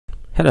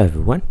Hello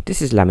everyone,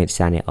 this is Lamid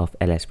Sane of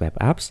LS Web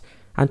Apps,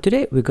 and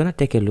today we're gonna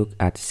take a look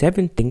at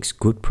 7 things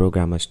good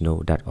programmers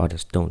know that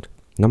others don't.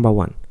 Number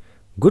 1,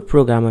 good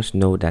programmers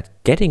know that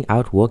getting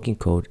out working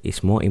code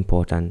is more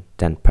important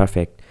than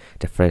perfect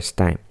the first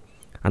time.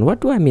 And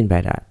what do I mean by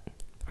that?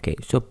 Okay,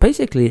 so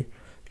basically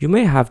you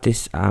may have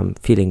this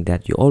feeling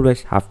that you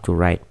always have to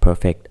write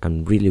perfect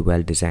and really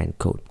well designed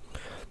code.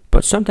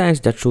 But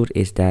sometimes the truth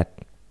is that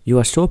you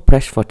are so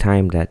pressed for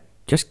time that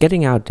just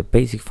getting out the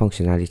basic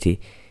functionality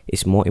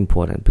is more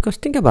important. Because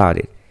think about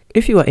it,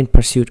 if you are in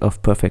pursuit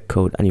of perfect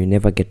code and you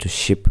never get to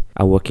ship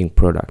a working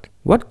product,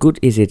 what good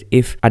is it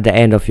if at the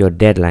end of your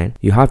deadline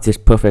you have this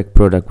perfect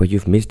product but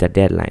you've missed the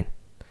deadline?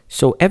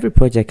 So every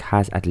project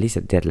has at least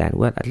a deadline.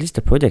 Well, at least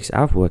the projects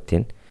I've worked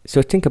in.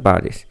 So think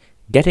about this,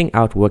 getting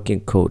out working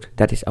code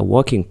that is a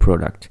working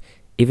product,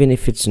 even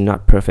if it's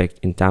not perfect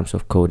in terms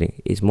of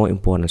coding, is more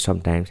important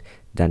sometimes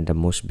than the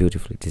most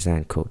beautifully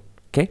designed code.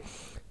 Okay.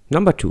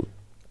 Number 2,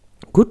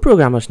 good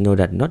programmers know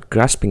that not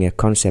grasping a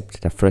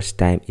concept the first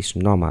time is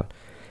normal,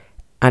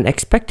 and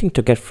expecting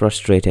to get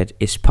frustrated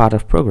is part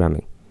of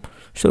programming.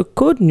 So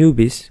code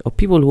newbies or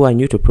people who are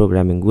new to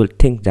programming will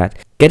think that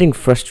getting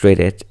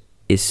frustrated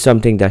is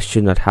something that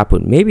should not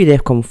happen. Maybe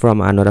they've come from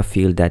another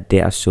field that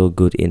they are so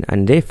good in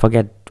and they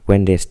forget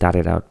when they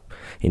started out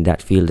in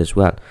that field as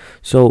well.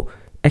 So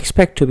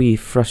expect to be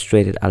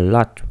frustrated a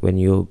lot when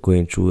you're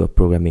going through a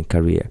programming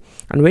career.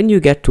 And when you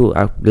get to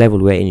a level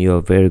where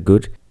you're very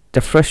good, the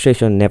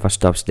frustration never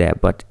stops there,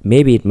 but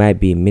maybe it might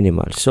be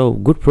minimal. So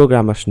good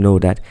programmers know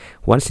that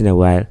once in a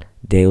while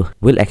they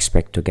will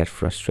expect to get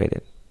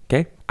frustrated.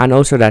 Okay, and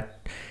also that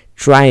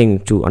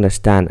trying to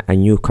understand a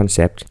new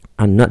concept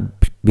and not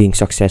being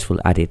successful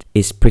at it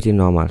is pretty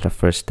normal the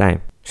first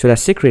time. So the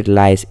secret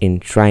lies in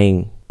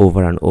trying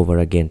over and over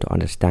again to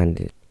understand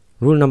it.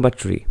 Rule number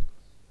 3,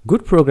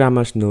 good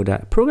programmers know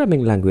that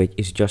programming language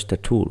is just a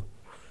tool.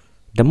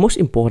 The most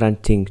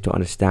important thing to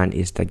understand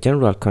is the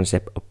general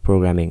concept of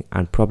programming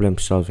and problem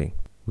solving,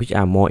 which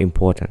are more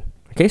important.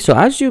 Okay, so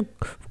as you've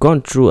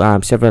gone through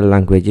several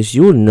languages,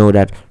 you will know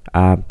that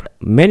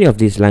many of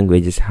these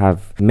languages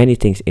have many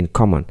things in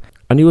common,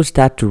 and you will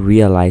start to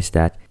realize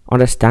that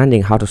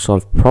understanding how to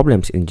solve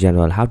problems in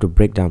general, how to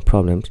break down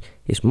problems,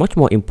 is much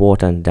more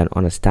important than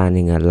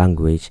understanding a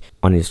language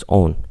on its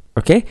own.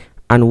 Okay,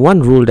 and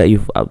one rule that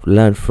you've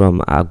learned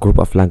from a group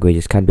of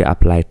languages can be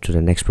applied to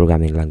the next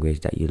programming language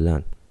that you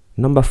learn.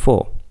 Number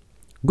 4,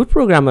 good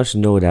programmers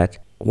know that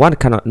one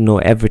cannot know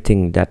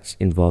everything that's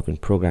involved in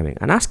programming,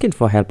 and asking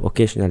for help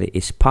occasionally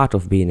is part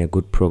of being a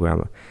good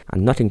programmer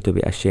and nothing to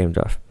be ashamed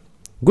of.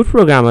 Good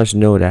programmers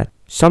know that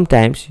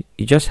sometimes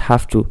you just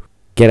have to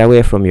get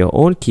away from your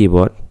own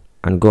keyboard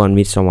and go and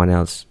meet someone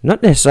else,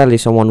 not necessarily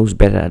someone who's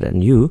better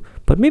than you,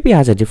 but maybe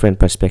has a different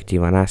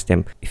perspective, and ask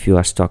them if you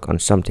are stuck on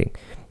something.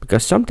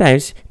 Because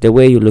sometimes the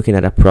way you're looking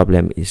at a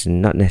problem is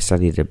not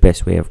necessarily the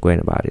best way of going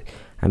about it.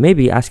 And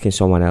maybe asking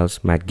someone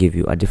else might give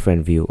you a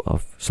different view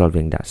of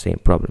solving that same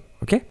problem.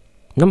 Okay.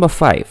 Number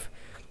 5,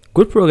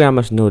 good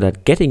programmers know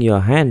that getting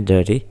your hand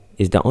dirty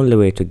is the only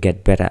way to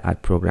get better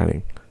at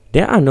programming.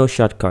 There are no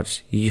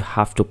shortcuts. You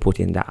have to put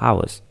in the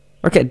hours.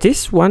 Okay,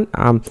 this one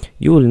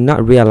you will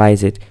not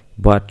realize it,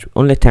 but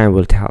only time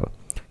will tell.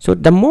 So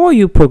the more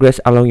you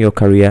progress along your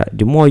career,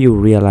 the more you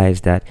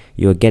realize that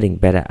you're getting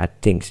better at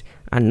things,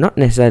 and not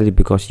necessarily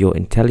because you're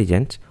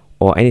intelligent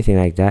or anything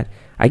like that.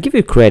 I give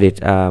you credit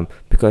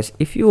because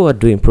if you are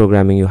doing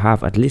programming, you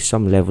have at least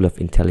some level of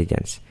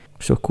intelligence.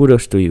 So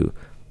kudos to you.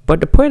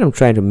 But the point I'm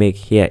trying to make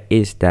here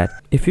is that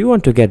if you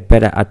want to get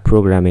better at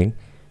programming,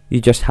 you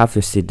just have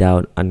to sit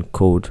down and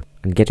code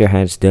and get your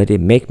hands dirty,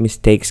 make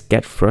mistakes,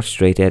 get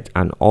frustrated,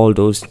 and all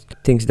those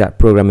things that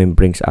programming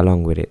brings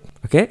along with it.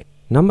 Okay.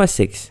 Number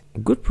 6,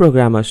 good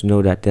programmers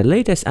know that the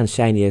latest and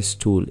shiniest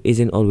tool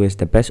isn't always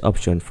the best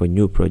option for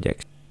new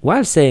projects.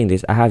 While saying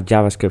this, I have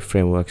JavaScript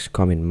frameworks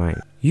come in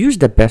mind. Use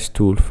the best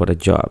tool for the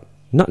job,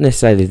 not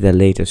necessarily the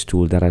latest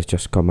tool that has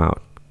just come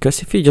out.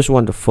 Because if you just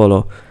want to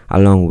follow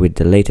along with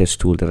the latest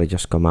tool that has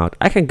just come out,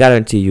 I can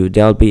guarantee you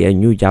there'll be a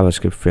new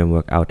JavaScript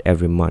framework out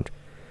every month.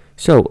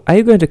 So are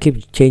you going to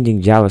keep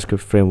changing JavaScript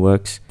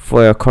frameworks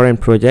for your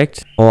current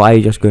project, or are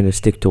you just going to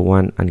stick to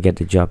one and get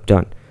the job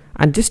done?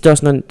 And this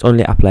does not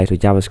only apply to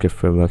JavaScript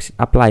frameworks, it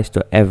applies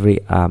to every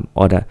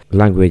other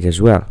language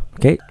as well.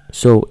 Okay,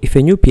 so if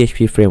a new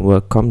PHP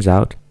framework comes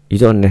out, you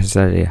don't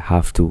necessarily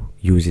have to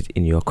use it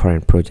in your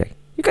current project.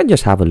 You can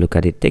just have a look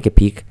at it, take a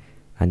peek,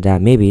 and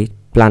maybe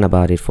plan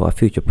about it for a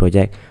future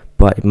project,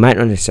 but it might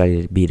not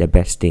necessarily be the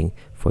best thing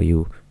for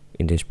you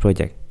in this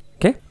project.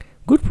 Okay,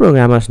 good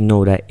programmers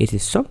know that it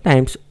is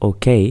sometimes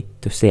okay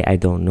to say I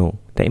don't know.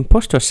 The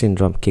impostor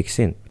syndrome kicks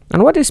in,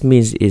 and what this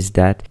means is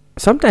that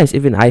sometimes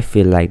even I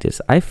feel like this.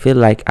 I feel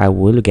like I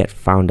will get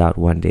found out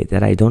one day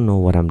that I don't know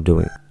what I'm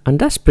doing. And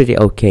that's pretty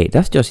okay.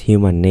 That's just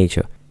human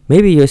nature.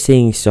 Maybe you're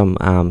seeing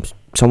someone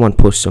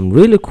post some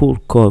really cool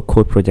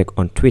code project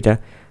on Twitter,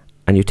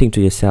 and you think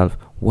to yourself,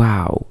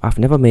 wow, I've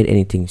never made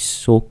anything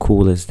so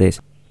cool as this.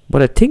 But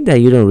the thing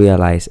that you don't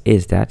realize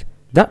is that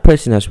that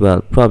person as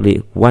well,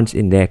 probably once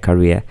in their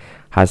career,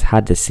 has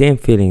had the same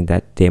feeling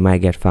that they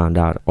might get found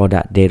out or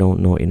that they don't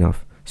know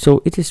enough.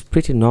 So it is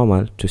pretty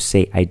normal to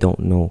say I don't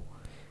know.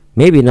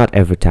 Maybe not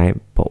every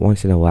time, but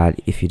once in a while,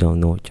 if you don't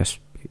know, just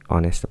be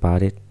honest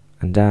about it.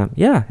 And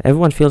yeah,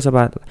 everyone feels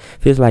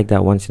like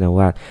that once in a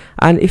while.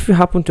 And if you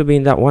happen to be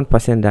in that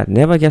 1% that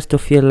never gets to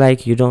feel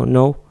like you don't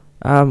know,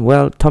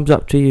 well, thumbs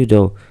up to you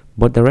though.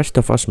 But the rest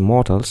of us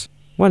mortals,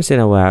 once in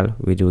a while,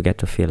 we do get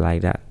to feel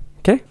like that.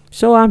 Okay,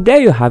 so there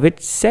you have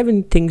it,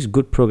 7 things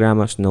good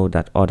programmers know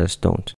that others don't.